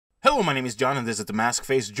Hello, my name is John and this is the Mask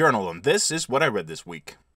Face Journal, and this is what I read this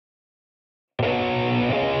week.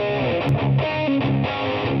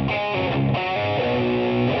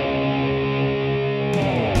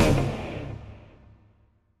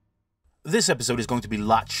 This episode is going to be a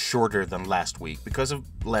lot shorter than last week because of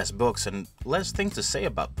less books and less things to say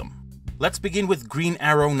about them. Let's begin with Green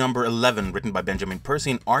Arrow number 11, written by Benjamin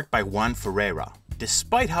Percy and art by Juan Ferreira.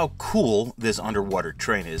 Despite how cool this underwater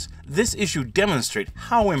train is, this issue demonstrates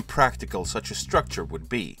how impractical such a structure would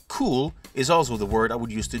be. Cool is also the word I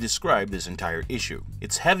would use to describe this entire issue.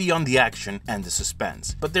 It's heavy on the action and the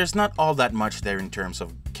suspense, but there's not all that much there in terms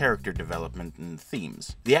of character development and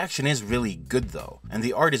themes. The action is really good though, and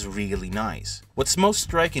the art is really nice. What's most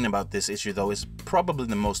striking about this issue though is probably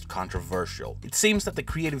the most controversial. It seems that the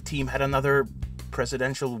creative team had another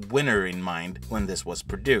presidential winner in mind when this was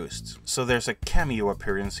produced, so there's a cameo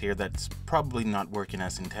appearance here that's probably not working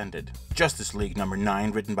as intended. Justice League number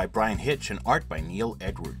 9, written by Brian Hitch and art by Neil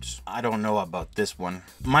Edwards. I don't know about this one.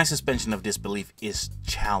 My suspension of disbelief is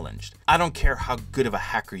challenged. I don't care how good of a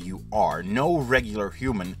hacker you are, no regular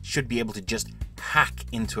human should be able to just hack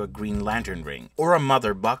into a Green Lantern ring, or a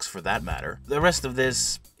mother box for that matter. The rest of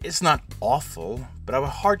this, it's not awful, but I have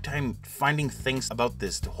a hard time finding things about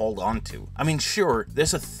this to hold on to. I mean, sure,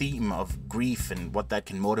 there's a theme of grief and what that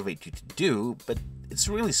can motivate you to do, but it's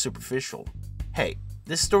really superficial. Hey,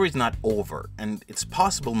 this story's not over, and it's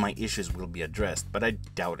possible my issues will be addressed, but I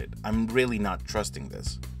doubt it. I'm really not trusting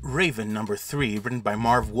this. Raven number 3, written by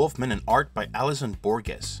Marv Wolfman and art by Alison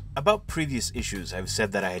Borges. About previous issues, I've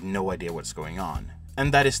said that I had no idea what's going on.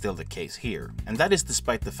 And that is still the case here. And that is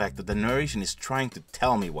despite the fact that the narration is trying to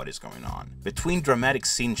tell me what is going on. Between dramatic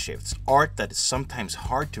scene shifts, art that is sometimes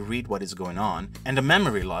hard to read what is going on, and a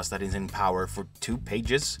memory loss that is in power for 2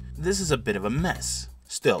 pages, this is a bit of a mess.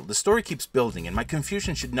 Still, the story keeps building and my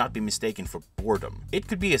confusion should not be mistaken for boredom. It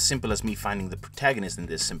could be as simple as me finding the protagonist in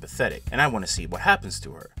this sympathetic, and I want to see what happens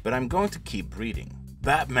to her, but I'm going to keep reading.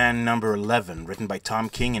 Batman number 11, written by Tom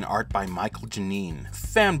King and art by Michael Janine.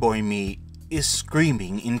 Fanboy me is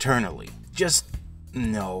screaming internally. Just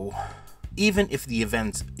no. Even if the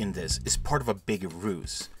event in this is part of a bigger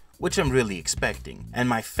ruse, which I'm really expecting, and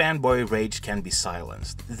my fanboy rage can be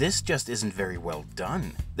silenced, this just isn't very well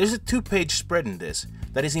done. There's a 2-page spread in this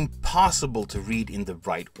that is impossible to read in the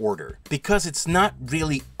right order, because it's not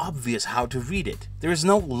really obvious how to read it. There is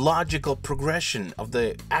no logical progression of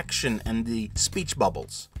the action and the speech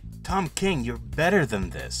bubbles. Tom King, you're better than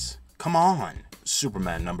this. Come on.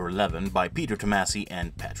 Superman number 11 by Peter Tomasi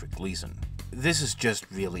and Patrick Gleason. This is just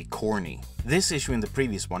really corny. This issue and the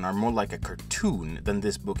previous one are more like a cartoon than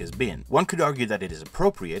this book has been. One could argue that it is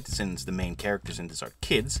appropriate since the main characters in this are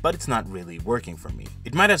kids, but it's not really working for me.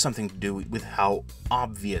 It might have something to do with how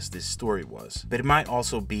obvious this story was, but it might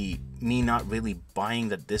also be me not really buying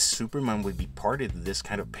that this Superman would be part of this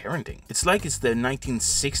kind of parenting. It's like it's the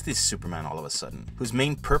 1960s Superman all of a sudden, whose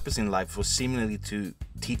main purpose in life was seemingly to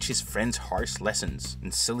teach his friends harsh lessons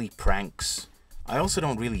and silly pranks. I also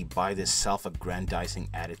don't really buy this self-aggrandizing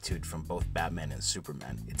attitude from both Batman and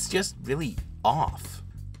Superman. It's just really off.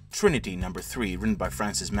 Trinity number 3, written by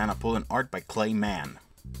Francis Manapul and art by Clay Mann.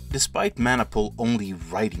 Despite Manapul only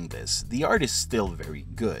writing this, the art is still very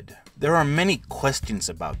good. There are many questions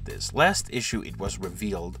about this. Last issue it was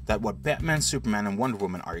revealed that what Batman, Superman and Wonder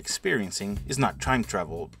Woman are experiencing is not time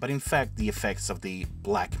travel, but in fact the effects of the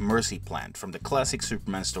Black Mercy plant from the classic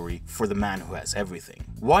Superman story For the Man Who Has Everything.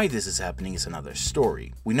 Why this is happening is another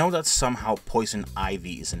story. We know that somehow Poison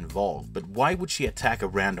Ivy is involved, but why would she attack a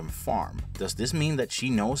random farm? Does this mean that she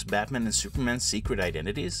knows Batman and Superman's secret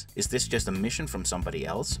identities? Is this just a mission from somebody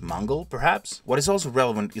else? Mongol, perhaps? What is also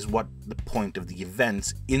relevant is what the point of the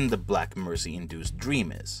events in the Black Mercy induced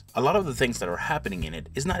dream is. A lot of the things that are happening in it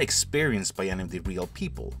is not experienced by any of the real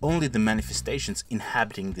people, only the manifestations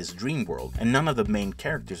inhabiting this dream world, and none of the main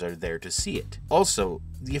characters are there to see it. Also,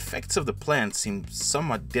 the effects of the plant seem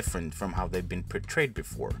somewhat different from how they've been portrayed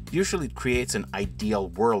before. Usually it creates an ideal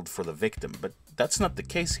world for the victim, but that's not the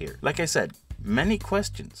case here. Like I said, many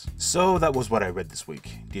questions. So that was what I read this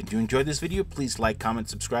week. Did you enjoy this video? Please like, comment,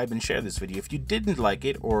 subscribe, and share this video. If you didn't like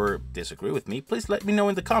it or disagree with me, please let me know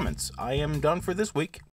in the comments. I am done for this week.